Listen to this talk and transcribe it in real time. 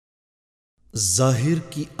ظاہر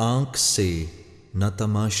کی آنکھ سے نہ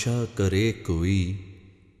تماشا کرے کوئی،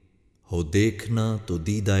 ہو دیکھنا تو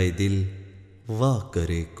دیدائے دل واہ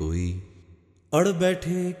کرے کوئی۔ اڑ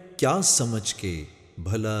بیٹھے کیا سمجھ کے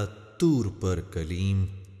بھلا طور پر کلیم،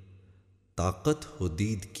 طاقت ہو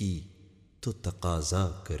دید کی تو تقاضا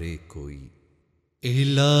کرے کوئی۔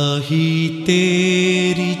 الہی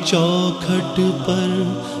تیری چوکھٹ پر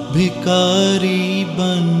بھکاری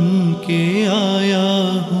بن کے آیا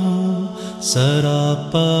ہوں،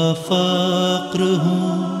 سراپا فقر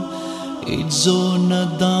ہوں، عجز و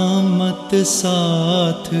ندامت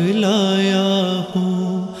ساتھ لایا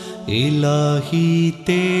ہوں۔ الہی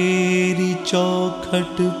تیری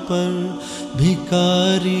چوکھٹ پر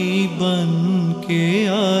بھکاری بن کے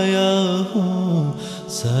آیا ہوں،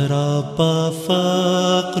 سراپا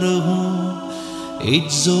فقر ہوں،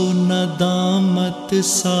 عجز و ندامت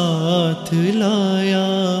ساتھ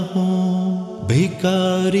لایا ہوں۔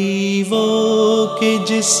 بھکاری وہ کہ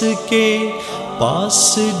جس کے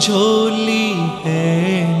پاس جھولی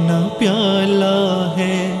ہے نہ پیالہ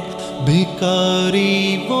ہے،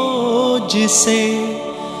 بھکاری وہ جسے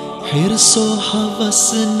حرص و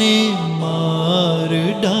ہوس نے مار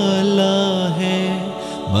ڈالا ہے۔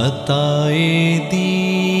 متاع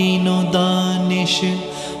دین و دانش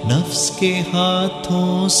نفس کے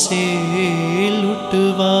ہاتھوں سے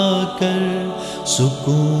لٹوا کر،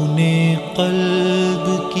 سکون قلب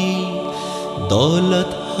کی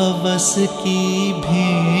دولت ہوس کی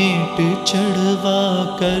بھینٹ چڑھوا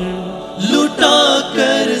کر، لٹا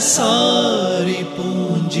کر ساری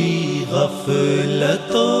پونجی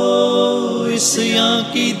غفلت و عصیاں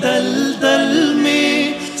کی دلدل میں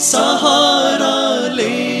سہارا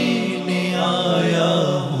لینے آیا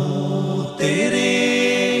ہوں تیرے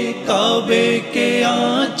کعبے کے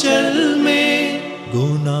آنچل میں۔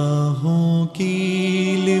 گناہوں کی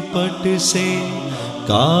لپٹ سے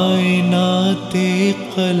کائنات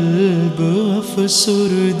قلب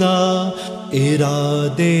افسردہ،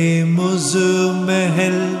 ارادے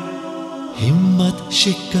مزمحل ہمت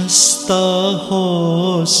شکستہ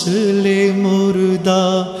حوصلے مردہ،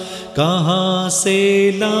 کہاں سے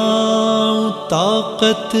لاؤں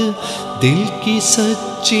طاقت دل کی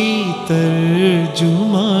سچی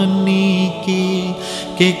ترجمانی کی،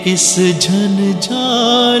 کہ کس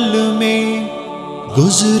جھنجھال میں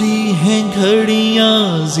گزری ہیں گھڑیاں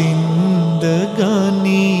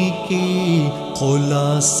زندگانی کی۔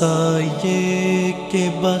 خلاصہ یہ کہ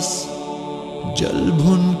بس جل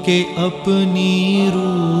بھن کے اپنی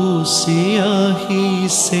روح سیاہی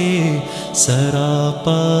سے،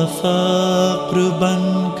 سراپا فقر بن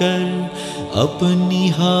کر اپنی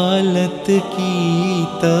حالت کی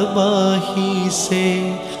تباہی سے،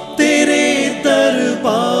 تیرے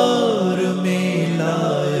دربار میں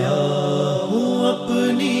لایا ہوں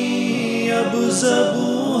اپنی اب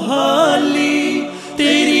زبوں حالی،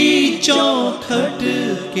 تیری چوکھٹ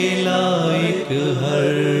کے لائق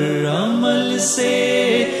ہر عمل سے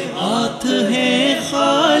ہاتھ ہیں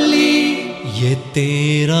خالی۔ یہ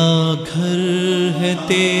تیرا گھر ہے،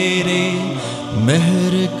 تیرے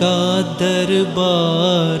مہر کا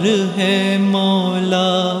دربار ہے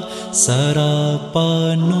مولا،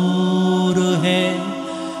 سراپا نور ہے،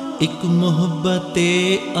 ایک محبت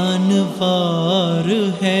انوار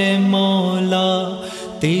ہے مولا۔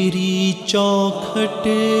 تیری چوکھٹ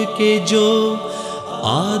کے جو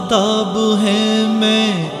آداب ہیں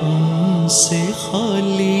میں ان سے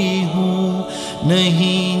خالی ہوں،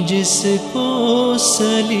 نہیں جس کو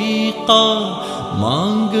سلیقہ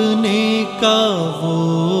مانگنے کا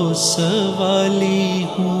وہ سوالی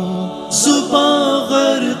ہوں۔ زباں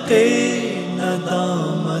غرق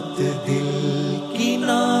ندامت دل کی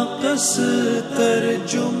ناقص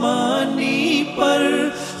ترجمانی پر،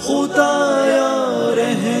 خدایا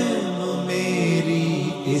رحم میری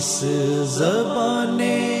اس زبان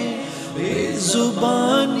بے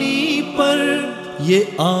زبانی پر۔ یہ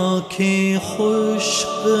آنکھیں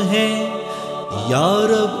خشک ہیں یا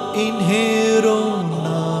رب انہیں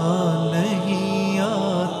رونا نہیں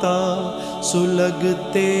آتا،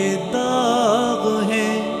 سلگتے داغ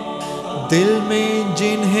ہیں دل میں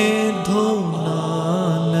جنہیں دھونا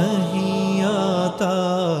نہیں آتا۔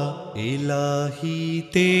 الہی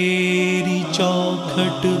تیری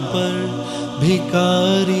چوکھٹ پر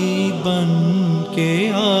بھکاری بن کے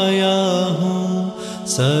آیا ہوں،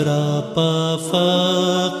 سراپا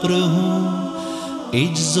فقر ہوں،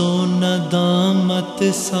 عجز و ندامت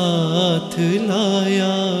ساتھ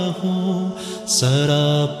لایا ہوں،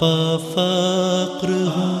 سراپا فقر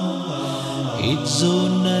ہوں، عجز و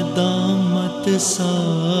ندامت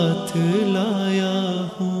ساتھ لایا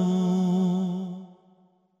ہوں۔